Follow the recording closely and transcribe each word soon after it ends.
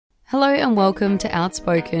Hello and welcome to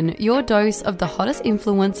Outspoken, your dose of the hottest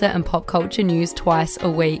influencer and pop culture news twice a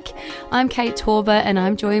week. I'm Kate Torber and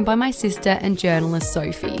I'm joined by my sister and journalist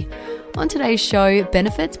Sophie. On today's show,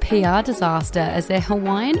 benefits PR disaster as their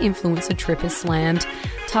Hawaiian influencer trip is slammed.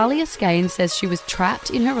 Tahlia Skaines says she was trapped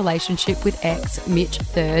in her relationship with ex Mitch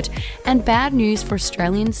Third, and bad news for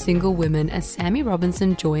Australian single women as Sammy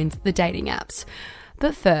Robinson joins the dating apps.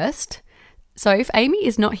 But first, so if Amy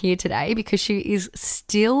is not here today because she is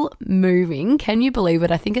still moving, can you believe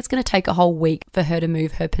it? I think it's going to take a whole week for her to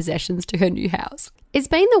move her possessions to her new house. It's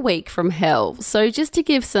been the week from hell. So just to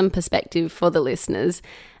give some perspective for the listeners,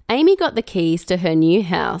 Amy got the keys to her new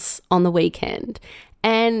house on the weekend,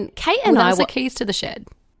 and Kate and I were the keys to the shed.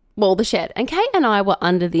 Well, the shed. And Kate and I were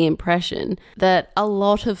under the impression that a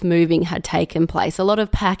lot of moving had taken place, a lot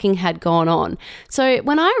of packing had gone on. So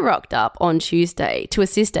when I rocked up on Tuesday to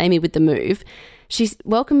assist Amy with the move, she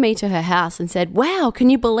welcomed me to her house and said, "Wow, can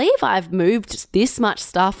you believe I've moved this much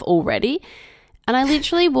stuff already?" And I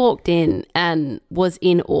literally walked in and was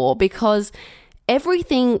in awe because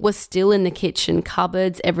everything was still in the kitchen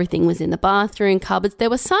cupboards, everything was in the bathroom cupboards. There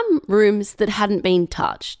were some rooms that hadn't been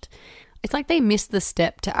touched. It's like they missed the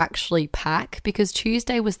step to actually pack because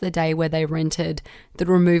Tuesday was the day where they rented the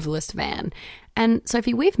removalist van. And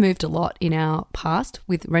Sophie, we've moved a lot in our past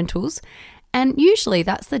with rentals, and usually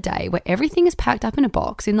that's the day where everything is packed up in a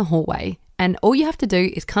box in the hallway and all you have to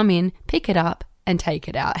do is come in, pick it up and take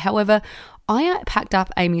it out. However, I packed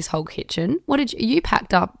up Amy's whole kitchen. You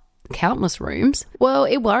packed up countless rooms. Well,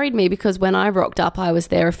 it worried me because when I rocked up, I was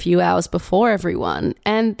there a few hours before everyone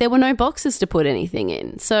and there were no boxes to put anything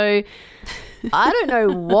in. So I don't know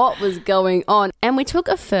what was going on. And we took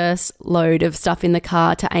a first load of stuff in the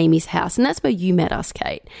car to Amy's house, and that's where you met us,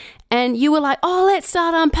 Kate. And you were like, "Oh, let's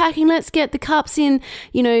start unpacking. Let's get the cups in,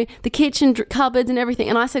 the kitchen cupboards and everything."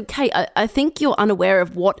 And I said, "Kate, I think you're unaware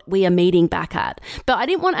of what we are meeting back at." But I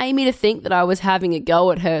didn't want Amy to think that I was having a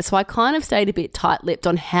go at her. So I kind of stayed a bit tight-lipped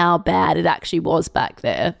on how bad it actually was back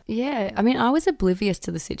there. Yeah, I mean, I was oblivious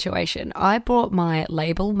to the situation. I brought my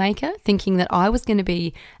label maker thinking that I was going to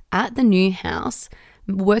be at the new house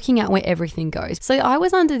working out where everything goes. So I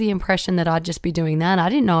was under the impression that I'd just be doing that. I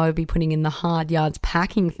didn't know I would be putting in the hard yards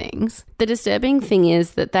packing things. The disturbing thing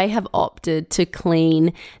is that they have opted to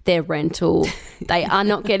clean their rental. They are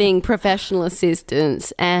not getting professional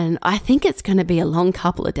assistance, and I think it's going to be a long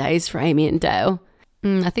couple of days for Amy and Dale.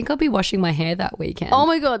 I think I'll be washing my hair that weekend. Oh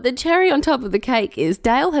my God, the cherry on top of the cake is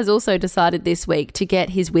Dale has also decided this week to get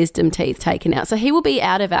his wisdom teeth taken out. So he will be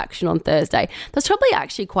out of action on Thursday. That's probably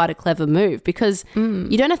actually quite a clever move because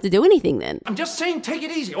you don't have to do anything then. I'm just saying take it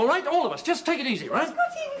easy, all right? All of us, just take it easy, right?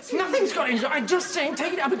 Nothing's got into it. I'm just saying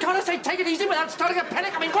take it. I mean, can't I say take it easy without starting a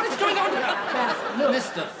panic? I mean, what is going on here?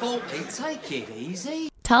 Mr. Faulty, take it easy.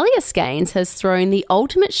 Tahlia Skaines has thrown the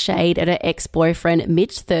ultimate shade at her ex-boyfriend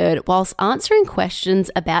Mitch Third whilst answering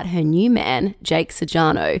questions about her new man, Jake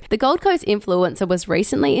Sajano. The Gold Coast influencer was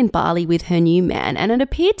recently in Bali with her new man, and it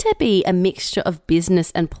appeared to be a mixture of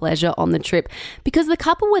business and pleasure on the trip because the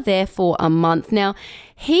couple were there for a month. Now,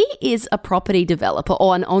 he is a property developer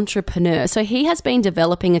or an entrepreneur, so he has been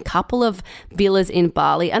developing a couple of villas in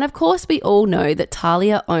Bali. And of course, we all know that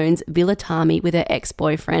Tahlia owns Villa Tami with her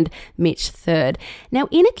ex-boyfriend, Mitch Third. Now,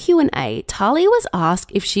 in a Q&A, Tahlia was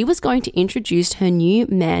asked if she was going to introduce her new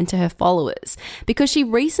man to her followers because she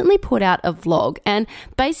recently put out a vlog, and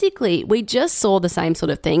basically we just saw the same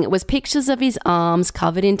sort of thing. It was pictures of his arms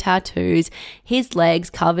covered in tattoos, his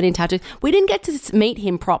legs covered in tattoos. We didn't get to meet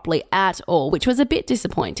him properly at all, which was a bit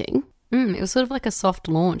disappointing. It was sort of like a soft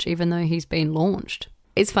launch, even though he's been launched.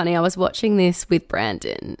 It's funny, I was watching this with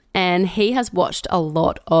Brandon, and he has watched a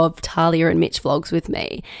lot of Tahlia and Mitch vlogs with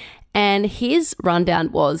me. And his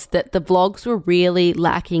rundown was that the vlogs were really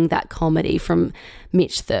lacking that comedy from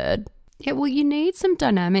Mitch Third. Yeah, well, you need some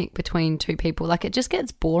dynamic between two people. Like, it just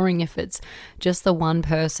gets boring if it's just the one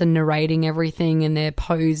person narrating everything and they're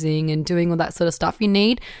posing and doing all that sort of stuff. You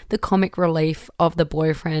need the comic relief of the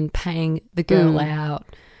boyfriend paying the girl out.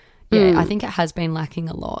 Yeah, I think it has been lacking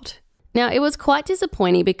a lot. Now, it was quite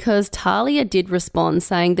disappointing because Tahlia did respond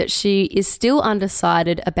saying that she is still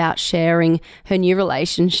undecided about sharing her new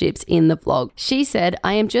relationships in the vlog. She said,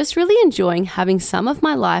 "I am just really enjoying having some of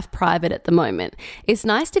my life private at the moment. It's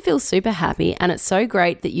nice to feel super happy and it's so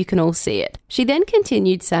great that you can all see it." She then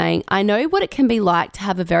continued saying, "I know what it can be like to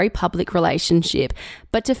have a very public relationship,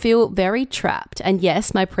 but to feel very trapped. And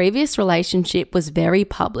yes, my previous relationship was very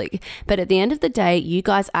public, but at the end of the day, you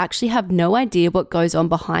guys actually have no idea what goes on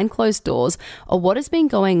behind closed doors or what has been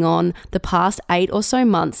going on the past 8 or so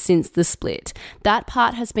months since the split. That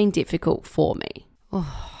part has been difficult for me."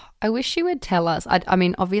 Oh, I wish she would tell us. I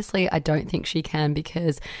mean, obviously, I don't think she can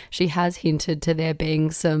because she has hinted to there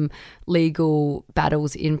being some legal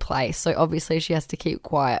battles in place. So obviously she has to keep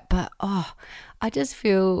quiet. But, I just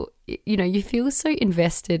feel, you feel so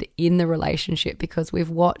invested in the relationship because we've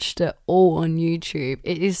watched it all on YouTube.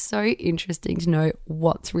 It is so interesting to know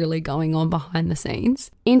what's really going on behind the scenes.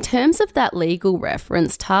 In terms of that legal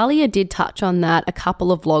reference, Tahlia did touch on that a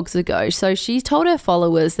couple of vlogs ago. So she told her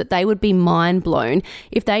followers that they would be mind blown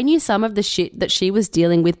if they knew some of the shit that she was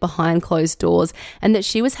dealing with behind closed doors and that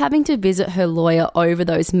she was having to visit her lawyer over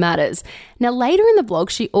those matters. Now, later in the vlog,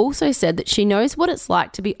 she also said that she knows what it's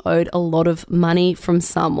like to be owed a lot of money from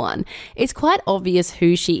someone. It's quite obvious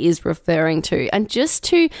who she is referring to. And just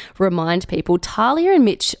to remind people, Tahlia and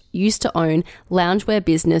Mitch used to own loungewear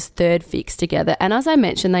business Third Fix together. And as I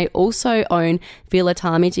mentioned, they also own Villa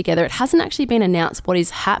Tami together. It hasn't actually been announced what is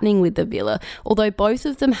happening with the villa, although both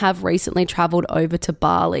of them have recently travelled over to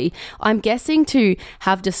Bali. I'm guessing to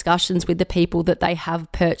have discussions with the people that they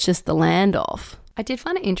have purchased the land off. I did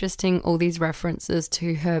find it interesting, all these references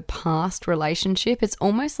to her past relationship. It's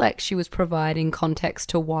almost like she was providing context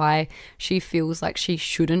to why she feels like she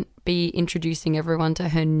shouldn't be introducing everyone to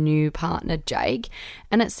her new partner, Jake.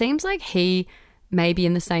 And it seems like he may be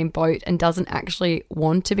in the same boat and doesn't actually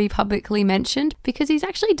want to be publicly mentioned because he's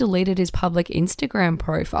actually deleted his public Instagram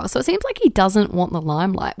profile. So it seems like he doesn't want the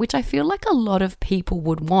limelight, which I feel like a lot of people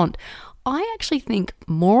would want. I actually think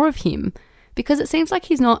more of him because it seems like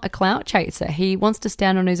he's not a clout chaser. He wants to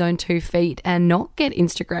stand on his own 2 feet and not get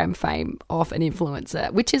Instagram fame off an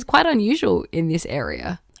influencer, which is quite unusual in this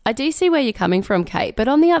area. I do see where you're coming from, Kate, but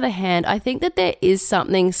on the other hand, I think that there is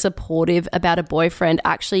something supportive about a boyfriend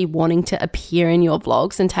actually wanting to appear in your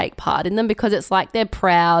vlogs and take part in them because it's like they're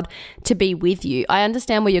proud to be with you. I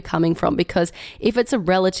understand where you're coming from because if it's a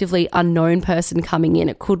relatively unknown person coming in,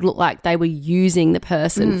 it could look like they were using the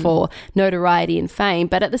person for notoriety and fame.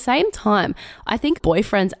 But at the same time, I think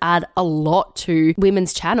boyfriends add a lot to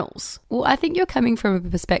women's channels. Well, I think you're coming from a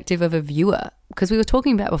perspective of a viewer. Because we were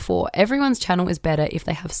talking about before, everyone's channel is better if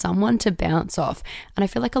they have someone to bounce off. And I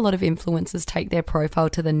feel like a lot of influencers take their profile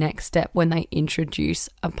to the next step when they introduce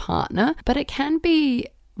a partner, but it can be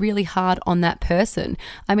really hard on that person.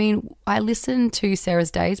 I mean, I listened to Sarah's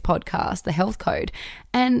Day's podcast, The Health Code,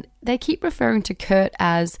 and they keep referring to Kurt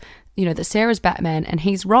as, that Sarah's Batman and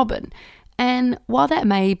he's Robin. And while that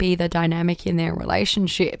may be the dynamic in their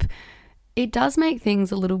relationship, it does make things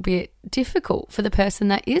a little bit difficult for the person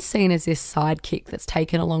that is seen as this sidekick that's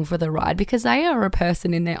taken along for the ride because they are a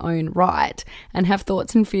person in their own right and have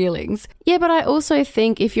thoughts and feelings. Yeah, but I also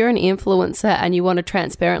think if you're an influencer and you want to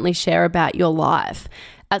transparently share about your life,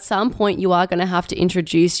 at some point you are going to have to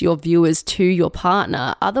introduce your viewers to your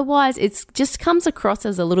partner. Otherwise, it just comes across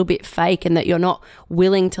as a little bit fake and that you're not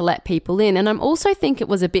willing to let people in. And I also think it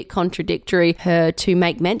was a bit contradictory her to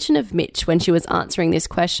make mention of Mitch when she was answering this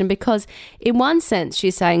question because in one sense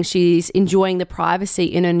she's saying she's enjoying the privacy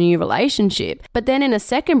in a new relationship. But then in a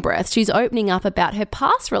second breath, she's opening up about her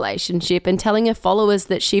past relationship and telling her followers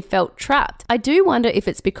that she felt trapped. I do wonder if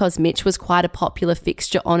it's because Mitch was quite a popular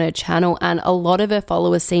fixture on her channel and a lot of her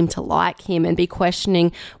followers seem to like him and be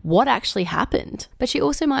questioning what actually happened. But she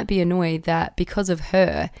also might be annoyed that because of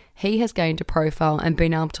her, he has gained a profile and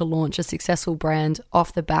been able to launch a successful brand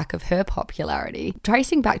off the back of her popularity.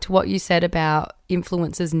 Tracing back to what you said about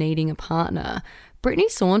influencers needing a partner, Brittany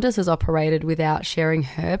Saunders has operated without sharing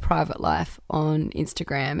her private life on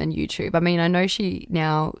Instagram and YouTube. I mean, I know she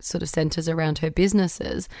now sort of centers around her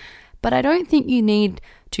businesses, but I don't think you need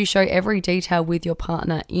to show every detail with your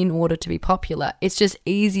partner in order to be popular. It's just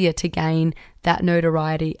easier to gain that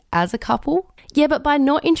notoriety as a couple. Yeah, but by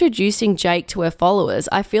not introducing Jake to her followers,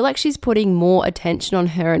 I feel like she's putting more attention on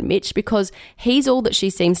her and Mitch because he's all that she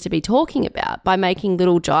seems to be talking about by making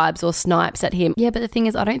little jibes or snipes at him. Yeah, but the thing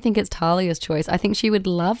is, I don't think it's Tahlia's choice. I think she would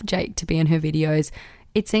love Jake to be in her videos.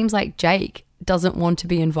 It seems like Jake doesn't want to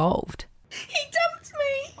be involved. He dumped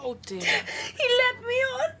me. Oh dear. He led me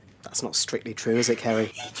on. That's not strictly true, is it, Kerry?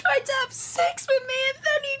 He tried to have sex with me and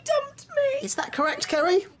then he dumped me. Is that correct,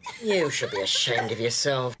 Kerry? You should be ashamed of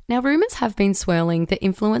yourself. Now, rumours have been swirling that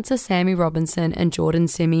influencer Sammy Robinson and Jordan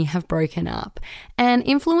Simmy have broken up, and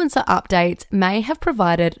influencer updates may have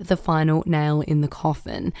provided the final nail in the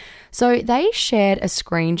coffin. So they shared a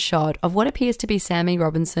screenshot of what appears to be Sammy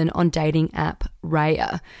Robinson on dating app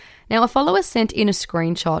Raya. Now, a follower sent in a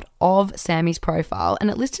screenshot of Sammy's profile and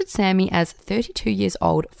it listed Sammy as 32 years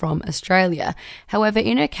old from Australia. However,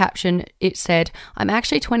 in her caption, it said, "I'm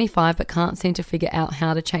actually 25 but can't seem to figure out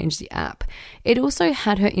how to change the app." It also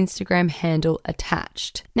had her Instagram handle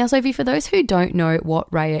attached. Now, Sophie, for those who don't know what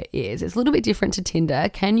Raya is, it's a little bit different to Tinder.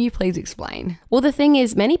 Can you please explain? Well, the thing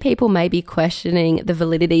is, many people may be questioning the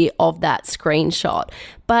validity of that screenshot,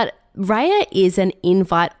 but Raya is an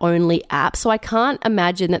invite-only app, so I can't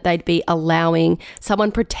imagine that they'd be allowing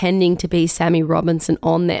someone pretending to be Sammy Robinson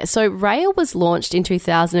on there. So Raya was launched in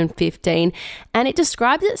 2015, and it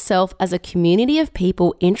describes itself as a community of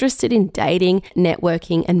people interested in dating,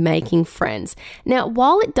 networking, and making friends. Now,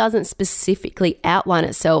 while it doesn't specifically outline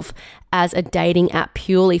itself as a dating app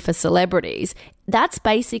purely for celebrities, that's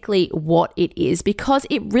basically what it is, because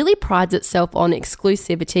it really prides itself on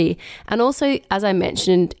exclusivity. And also, as I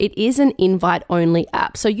mentioned, it is an invite-only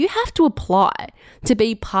app. So you have to apply to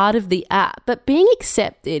be part of the app, but being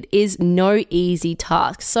accepted is no easy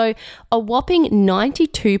task. So a whopping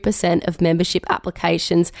 92% of membership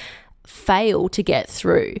applications fail to get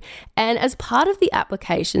through. And as part of the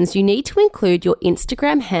applications, you need to include your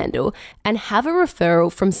Instagram handle and have a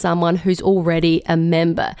referral from someone who's already a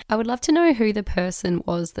member. I would love to know who the person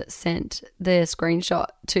was that sent the screenshot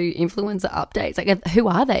to Influencer Updates. Like, who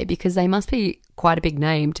are they? Because they must be quite a big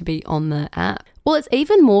name to be on the app. Well, it's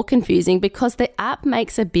even more confusing because the app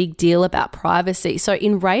makes a big deal about privacy. So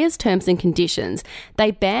in Raya's terms and conditions, they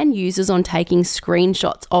ban users on taking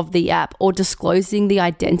screenshots of the app or disclosing the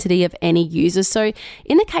identity of any users. So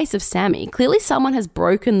in the case of Sammy, clearly someone has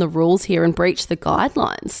broken the rules here and breached the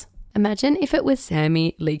guidelines. Imagine if it was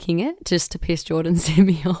Sammy leaking it just to piss Jordan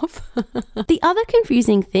Sammy off. The other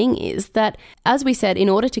confusing thing is that, as we said, in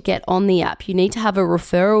order to get on the app, you need to have a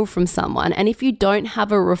referral from someone. And if you don't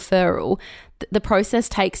have a referral, the process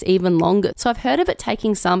takes even longer. So I've heard of it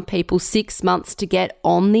taking some people 6 months to get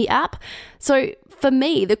on the app. So for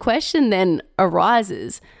me, the question then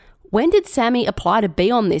arises, when did Sammy apply to be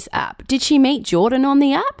on this app? Did she meet Jordan on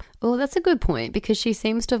the app? Well, that's a good point, because she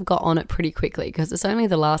seems to have got on it pretty quickly, because it's only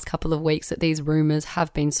the last couple of weeks that these rumours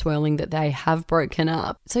have been swirling that they have broken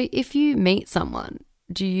up. So if you meet someone,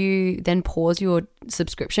 do you then pause your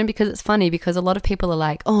subscription? Because it's funny, because a lot of people are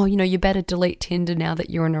like, oh, you know, you better delete Tinder now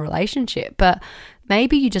that you're in a relationship. But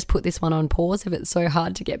maybe you just put this one on pause if it's so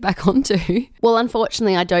hard to get back onto. Well,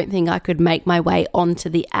 unfortunately, I don't think I could make my way onto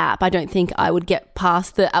the app. I don't think I would get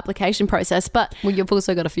past the application process. But well, you've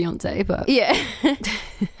also got a fiance, but yeah.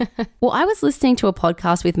 Well, I was listening to a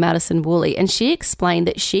podcast with Madison Woolley, and she explained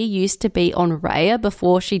that she used to be on Raya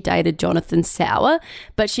before she dated Jonathan Sauer,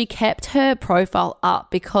 but she kept her profile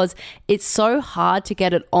up because it's so hard to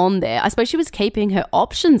get it on there. I suppose she was keeping her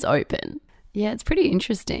options open. Yeah, it's pretty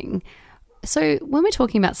interesting. So when we're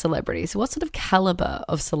talking about celebrities, what sort of caliber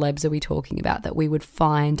of celebs are we talking about that we would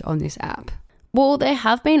find on this app? Well, there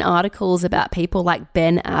have been articles about people like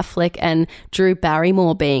Ben Affleck and Drew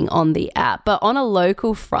Barrymore being on the app, but on a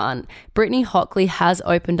local front, Brittany Hockley has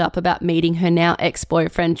opened up about meeting her now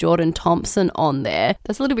ex-boyfriend Jordan Thompson on there.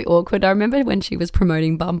 That's a little bit awkward. I remember when she was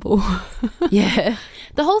promoting Bumble. Yeah.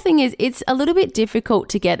 The whole thing is, it's a little bit difficult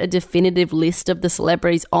to get a definitive list of the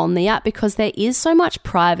celebrities on the app because there is so much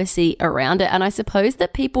privacy around it, and I suppose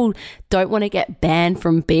that people don't want to get banned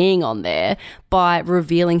from being on there by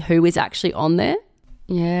revealing who is actually on there.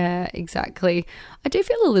 Yeah, exactly. I do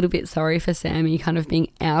feel a little bit sorry for Sammy kind of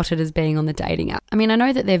being outed as being on the dating app. I mean, I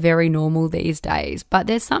know that they're very normal these days, but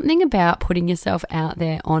there's something about putting yourself out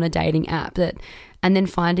there on a dating app and then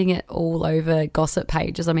finding it all over gossip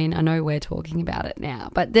pages. I mean, I know we're talking about it now,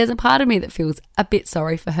 but there's a part of me that feels a bit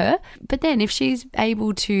sorry for her. But then if she's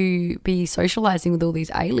able to be socializing with all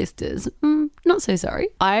these A-listers, not so sorry.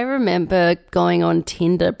 I remember going on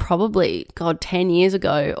Tinder probably, 10 years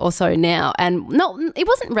ago or so now. And it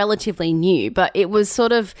wasn't relatively new, but it was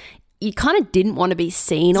sort of, you kind of didn't want to be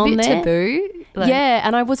seen on there. Taboo. Yeah,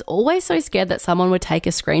 and I was always so scared that someone would take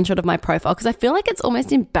a screenshot of my profile because I feel like it's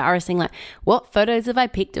almost embarrassing. Like, what photos have I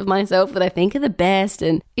picked of myself that I think are the best?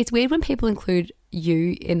 And it's weird when people include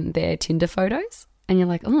you in their Tinder photos. And you're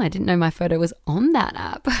like, oh, I didn't know my photo was on that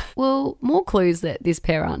app. Well, more clues that this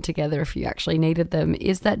pair aren't together if you actually needed them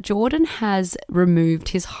is that Jordan has removed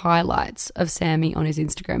his highlights of Sammy on his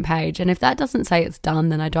Instagram page. And if that doesn't say it's done,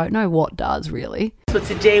 then I don't know what does, really. So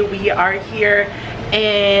today we are here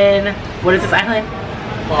in, what is this island?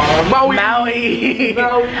 Maui.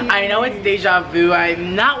 I know it's deja vu.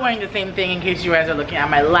 I'm not wearing the same thing in case you guys are looking at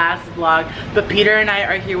my last vlog, but Peter and I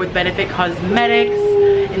are here with Benefit Cosmetics,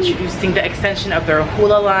 introducing the extension of their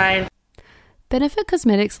hula line. Benefit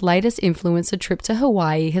Cosmetics' latest influencer trip to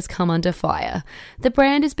Hawaii has come under fire. The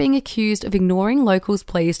brand is being accused of ignoring locals'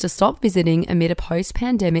 pleas to stop visiting amid a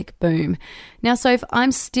post-pandemic boom. Now, Soph,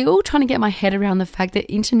 I'm still trying to get my head around the fact that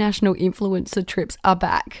international influencer trips are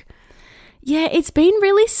back. Yeah, it's been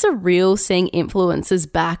really surreal seeing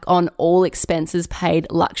influencers back on all expenses paid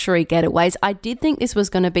luxury getaways. I did think this was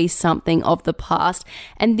going to be something of the past.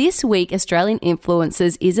 And this week, Australian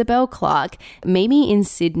influencers Isabel Clark, Mimi in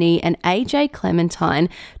Sydney and AJ Clementine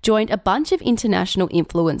joined a bunch of international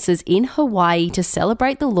influencers in Hawaii to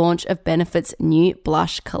celebrate the launch of Benefit's new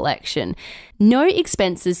blush collection. No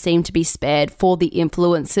expenses seem to be spared for the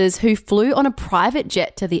influencers who flew on a private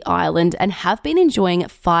jet to the island and have been enjoying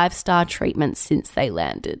 5-star treatment since they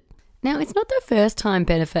landed. Now, it's not the first time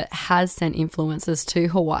Benefit has sent influencers to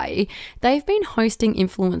Hawaii. They've been hosting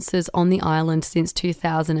influencers on the island since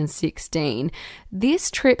 2016. This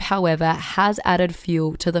trip, however, has added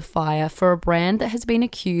fuel to the fire for a brand that has been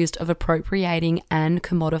accused of appropriating and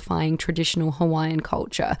commodifying traditional Hawaiian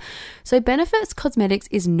culture. So Benefit Cosmetics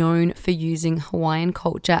is known for using Hawaiian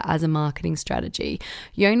culture as a marketing strategy.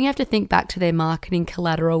 You only have to think back to their marketing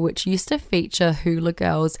collateral, which used to feature hula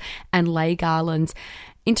girls and lei garlands.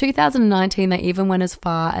 In 2019, they even went as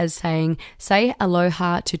far as saying, "Say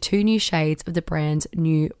aloha to 2 new shades of the brand's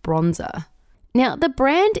new bronzer." Now, the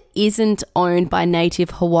brand isn't owned by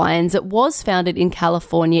native Hawaiians. It was founded in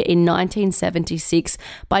California in 1976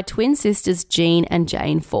 by twin sisters Jean and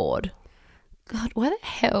Jane Ford. God, why the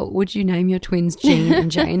hell would you name your twins Jean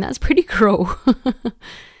and Jane? That's pretty cruel.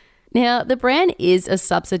 Now, the brand is a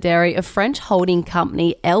subsidiary of French holding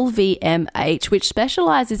company LVMH, which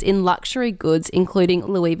specialises in luxury goods, including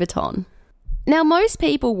Louis Vuitton. Now, most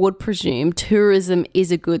people would presume tourism is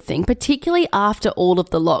a good thing, particularly after all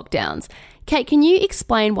of the lockdowns. Kate, can you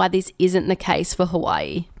explain why this isn't the case for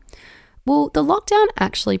Hawaii? Well, the lockdown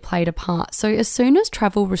actually played a part. So as soon as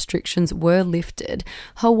travel restrictions were lifted,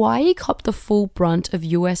 Hawaii copped the full brunt of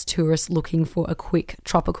US tourists looking for a quick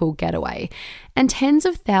tropical getaway. And tens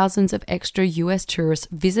of thousands of extra US tourists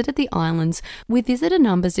visited the islands, with visitor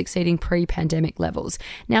numbers exceeding pre-pandemic levels.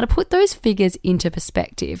 Now, to put those figures into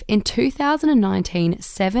perspective, in 2019,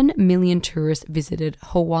 7 million tourists visited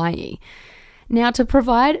Hawaii. Now, to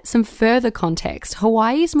provide some further context,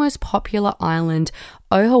 Hawaii's most popular island,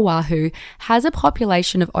 Oahu, has a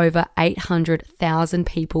population of over 800,000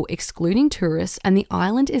 people, excluding tourists, and the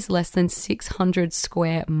island is less than 600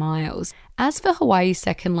 square miles. As for Hawaii's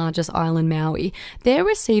second largest island, Maui, they're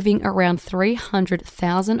receiving around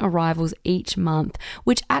 300,000 arrivals each month,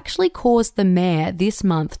 which actually caused the mayor this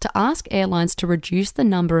month to ask airlines to reduce the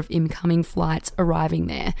number of incoming flights arriving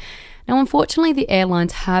there. Now, unfortunately, the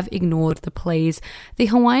airlines have ignored the pleas. The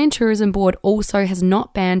Hawaiian Tourism Board also has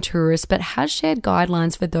not banned tourists, but has shared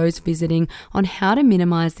guidelines for those visiting on how to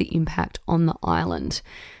minimise the impact on the island.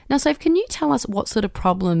 Now, Soph, can you tell us what sort of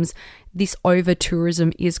problems this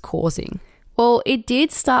over-tourism is causing? Well, it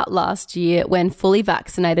did start last year when fully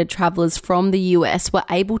vaccinated travellers from the US were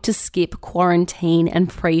able to skip quarantine and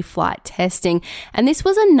pre-flight testing. And this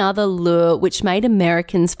was another lure which made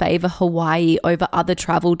Americans favour Hawaii over other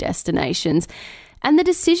travel destinations. And the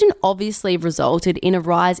decision obviously resulted in a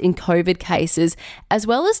rise in COVID cases, as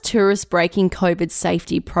well as tourists breaking COVID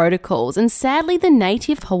safety protocols. And sadly, the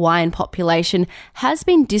native Hawaiian population has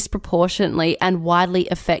been disproportionately and widely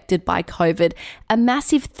affected by COVID. A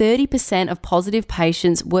massive 30% of positive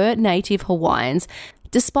patients were native Hawaiians,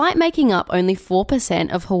 despite making up only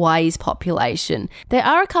 4% of Hawaii's population. There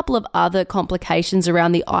are a couple of other complications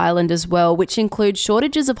around the island as well, which include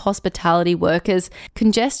shortages of hospitality workers,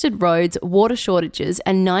 congested roads, water shortages,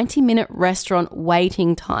 and 90-minute restaurant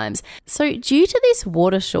waiting times. So due to this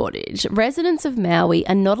water shortage, residents of Maui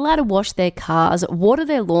are not allowed to wash their cars, water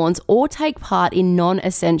their lawns, or take part in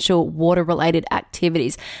non-essential water-related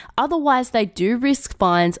activities. Otherwise, they do risk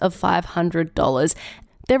fines of $500.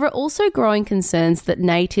 There are also growing concerns that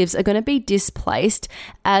natives are going to be displaced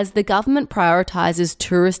as the government prioritises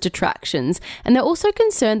tourist attractions, and they're also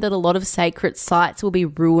concerned that a lot of sacred sites will be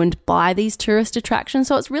ruined by these tourist attractions,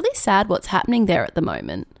 so it's really sad what's happening there at the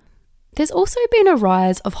moment. There's also been a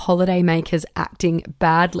rise of holidaymakers acting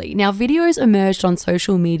badly. Now, videos emerged on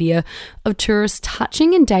social media of tourists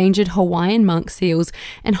touching endangered Hawaiian monk seals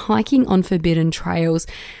and hiking on forbidden trails.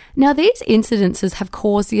 Now, these incidences have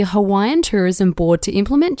caused the Hawaiian Tourism Board to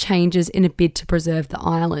implement changes in a bid to preserve the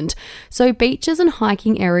island. So beaches and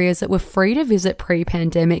hiking areas that were free to visit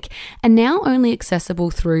pre-pandemic are now only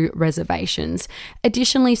accessible through reservations.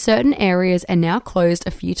 Additionally, certain areas are now closed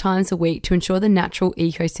a few times a week to ensure the natural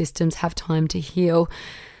ecosystems have time to heal.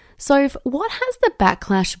 So what has the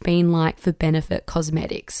backlash been like for Benefit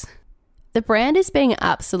Cosmetics? The brand is being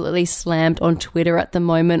absolutely slammed on Twitter at the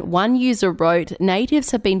moment. One user wrote,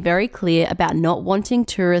 "Natives have been very clear about not wanting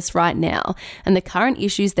tourists right now and the current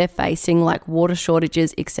issues they're facing like water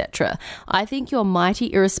shortages, etc. I think you're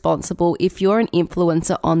mighty irresponsible if you're an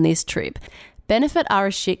influencer on this trip. Benefit are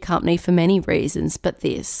a shit company for many reasons, but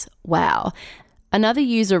this, wow." Another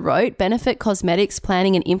user wrote, "Benefit Cosmetics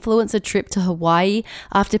planning an influencer trip to Hawaii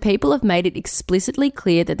after people have made it explicitly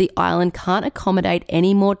clear that the island can't accommodate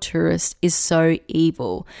any more tourists is so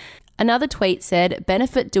evil." Another tweet said,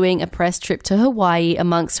 "Benefit doing a press trip to Hawaii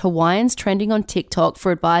amongst Hawaiians trending on TikTok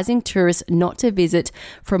for advising tourists not to visit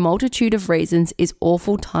for a multitude of reasons is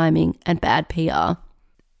awful timing and bad PR."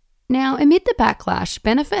 Now, amid the backlash,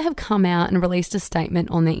 Benefit have come out and released a statement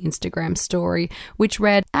on their Instagram story, which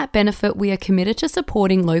read, "At Benefit, we are committed to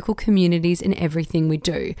supporting local communities in everything we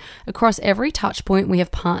do. Across every touchpoint, we have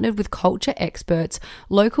partnered with culture experts,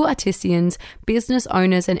 local artisans, business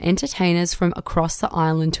owners and entertainers from across the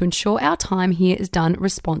island to ensure our time here is done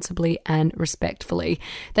responsibly and respectfully."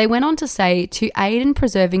 They went on to say, "To aid in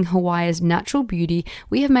preserving Hawaii's natural beauty,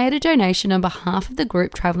 we have made a donation on behalf of the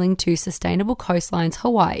group travelling to Sustainable Coastlines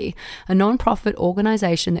Hawaii, a non-profit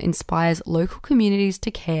organisation that inspires local communities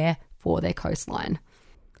to care for their coastline."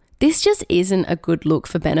 This just isn't a good look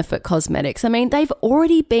for Benefit Cosmetics. I mean, they've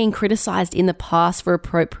already been criticised in the past for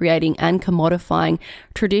appropriating and commodifying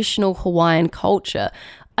traditional Hawaiian culture.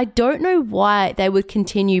 I don't know why they would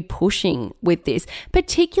continue pushing with this,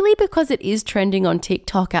 particularly because it is trending on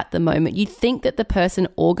TikTok at the moment. You'd think that the person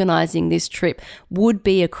organising this trip would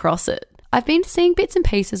be across it. I've been seeing bits and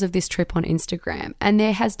pieces of this trip on Instagram, and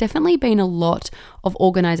there has definitely been a lot of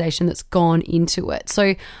organisation that's gone into it.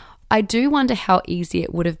 So I do wonder how easy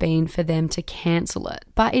it would have been for them to cancel it.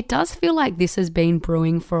 But it does feel like this has been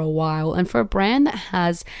brewing for a while, and for a brand that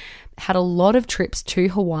has had a lot of trips to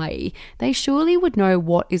Hawaii, they surely would know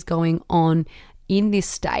what is going on in this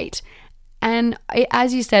state. And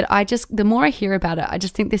as you said, the more I hear about it, I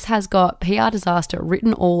just think this has got PR disaster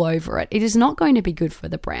written all over it. It is not going to be good for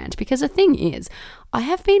the brand, because the thing is, I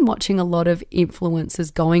have been watching a lot of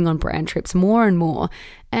influencers going on brand trips more and more.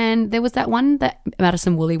 And there was that one that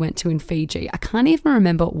Madison Woolley went to in Fiji. I can't even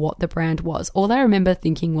remember what the brand was. All I remember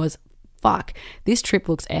thinking was, fuck, this trip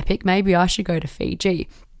looks epic. Maybe I should go to Fiji.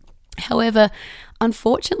 However,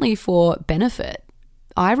 unfortunately for Benefit,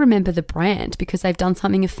 I remember the brand because they've done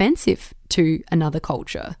something offensive to another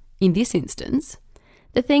culture in this instance.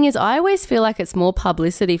 The thing is, I always feel like it's more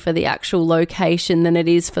publicity for the actual location than it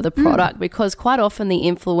is for the product, because quite often the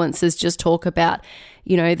influencers just talk about,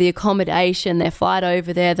 you know, the accommodation, their flight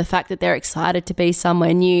over there, the fact that they're excited to be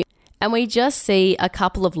somewhere new. And we just see a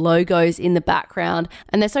couple of logos in the background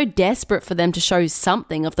and they're so desperate for them to show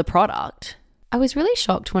something of the product. I was really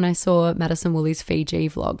shocked when I saw Madison Woolley's Fiji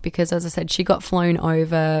vlog because, as I said, she got flown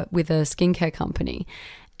over with a skincare company.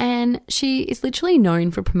 And she is literally known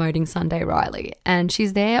for promoting Sunday Riley. And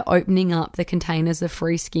she's there opening up the containers of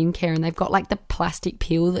free skincare, and they've got like the plastic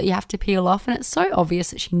peel that you have to peel off. And it's so obvious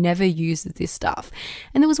that she never uses this stuff.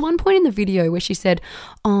 And there was one point in the video where she said,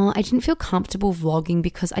 "Oh, I didn't feel comfortable vlogging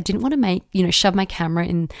because I didn't want to shove my camera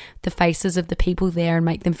in the faces of the people there and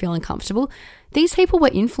make them feel uncomfortable." These people were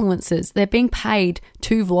influencers. They're being paid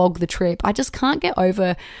to vlog the trip. I just can't get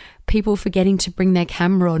over people forgetting to bring their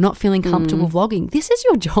camera or not feeling comfortable vlogging. This is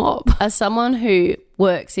your job. As someone who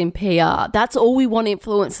works in PR, that's all we want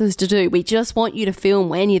influencers to do. We just want you to film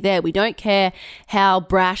when you're there. We don't care how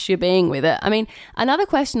brash you're being with it. I mean, another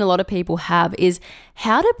question a lot of people have is,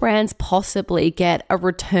 how do brands possibly get a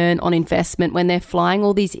return on investment when they're flying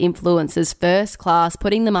all these influencers first class,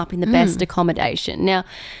 putting them up in the best accommodation? Now,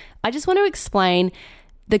 I just want to explain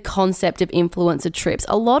the concept of influencer trips.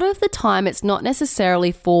 A lot of the time, it's not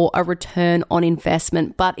necessarily for a return on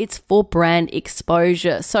investment, but it's for brand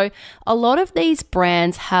exposure. So a lot of these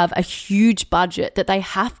brands have a huge budget that they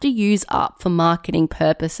have to use up for marketing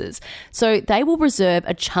purposes. So they will reserve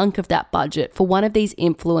a chunk of that budget for one of these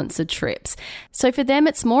influencer trips. So for them,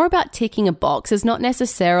 it's more about ticking a box. It's not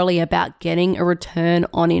necessarily about getting a return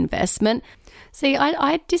on investment. See,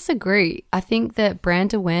 I disagree. I think that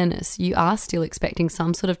brand awareness, you are still expecting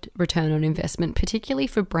some sort of return on investment, particularly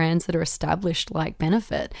for brands that are established like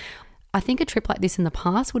Benefit. I think a trip like this in the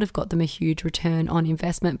past would have got them a huge return on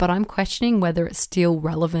investment, but I'm questioning whether it's still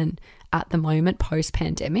relevant at the moment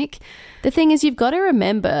post-pandemic. The thing is, you've got to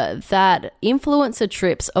remember that influencer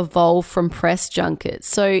trips evolve from press junkets.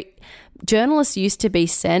 So journalists used to be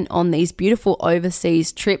sent on these beautiful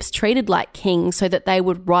overseas trips, treated like kings so that they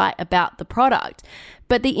would write about the product.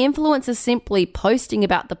 But the influencers simply posting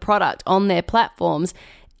about the product on their platforms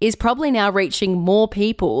is probably now reaching more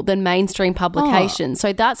people than mainstream publications.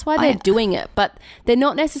 So that's why they're doing it. But they're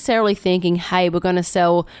not necessarily thinking, hey, we're going to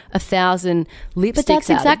sell 1,000 lipsticks. But that's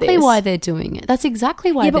exactly why they're doing it. That's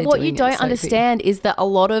exactly why they're doing it. Yeah, but what you don't understand is that a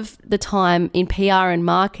lot of the time in PR and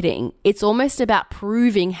marketing, it's almost about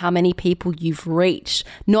proving how many people you've reached,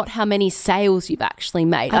 not how many sales you've actually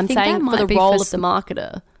made. I'm saying for the role of the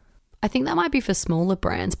marketer. I think that might be for smaller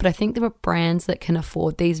brands, but I think there are brands that can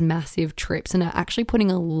afford these massive trips and are actually putting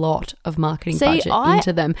a lot of marketing budget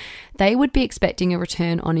into them. They would be expecting a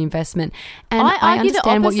return on investment. And I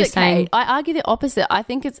understand what you're saying. Kate. I argue the opposite. I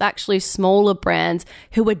think it's actually smaller brands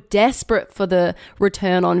who are desperate for the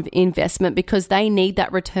return on investment because they need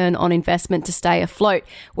that return on investment to stay afloat.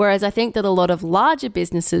 Whereas I think that a lot of larger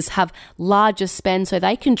businesses have larger spend so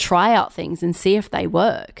they can try out things and see if they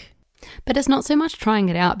work. But it's not so much trying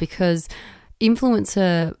it out because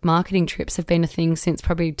influencer marketing trips have been a thing since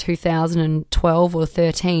probably 2012 or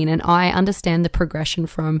 13, and I understand the progression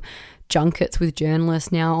from junkets with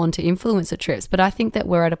journalists now onto influencer trips. But I think that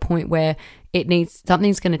we're at a point where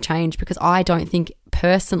something's going to change because I don't think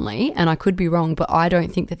personally, and I could be wrong, but I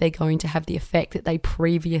don't think that they're going to have the effect that they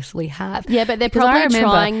previously have. Yeah, but they're probably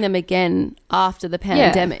trying them again after the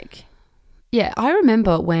pandemic. Yeah, I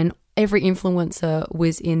remember when every influencer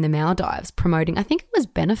was in the Maldives promoting, I think it was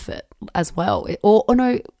Benefit as well, or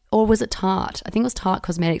was it Tarte? I think it was Tarte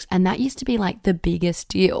Cosmetics, and that used to be like the biggest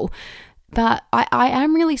deal. But I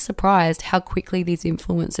am really surprised how quickly these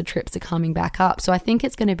influencer trips are coming back up. So I think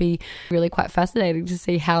it's going to be really quite fascinating to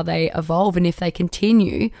see how they evolve and if they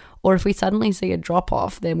continue, or if we suddenly see a drop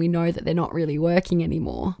off, then we know that they're not really working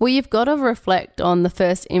anymore. Well, you've got to reflect on the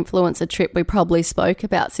first influencer trip we probably spoke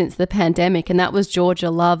about since the pandemic, and that was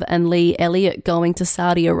Georgia Love and Lee Elliott going to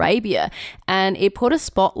Saudi Arabia. And it put a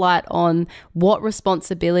spotlight on what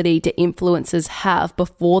responsibility do influencers have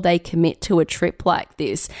before they commit to a trip like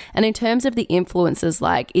this. And in terms of the influencers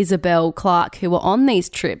like Isabel Clarke who are on these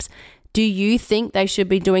trips, do you think they should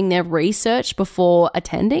be doing their research before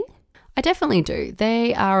attending? I definitely do.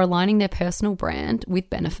 They are aligning their personal brand with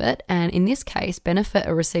Benefit, and in this case, Benefit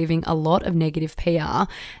are receiving a lot of negative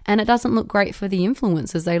PR, and it doesn't look great for the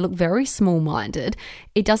influencers. They look very small-minded.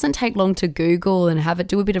 It doesn't take long to Google and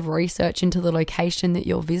do a bit of research into the location that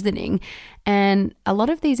you're visiting, and a lot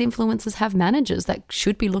of these influencers have managers that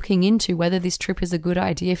should be looking into whether this trip is a good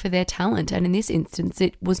idea for their talent, and in this instance,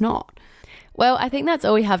 it was not. Well, I think that's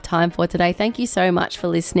all we have time for today. Thank you so much for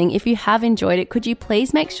listening. If you have enjoyed it, could you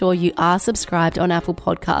please make sure you are subscribed on Apple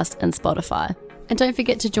Podcasts and Spotify? And don't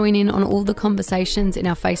forget to join in on all the conversations in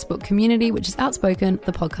our Facebook community, which is Outspoken,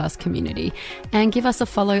 the podcast community. And give us a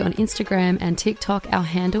follow on Instagram and TikTok. Our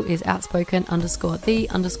handle is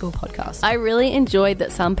outspoken_the_podcast. I really enjoyed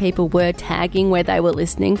that some people were tagging where they were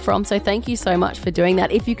listening from. So thank you so much for doing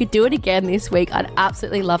that. If you could do it again this week, I'd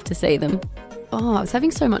absolutely love to see them. Oh, I was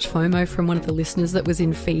having so much FOMO from one of the listeners that was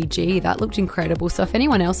in Fiji. That looked incredible. So if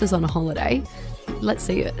anyone else is on a holiday, let's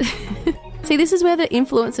see it. See, this is where the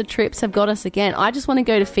influencer trips have got us again. I just want to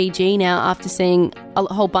go to Fiji now after seeing a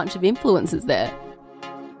whole bunch of influencers there.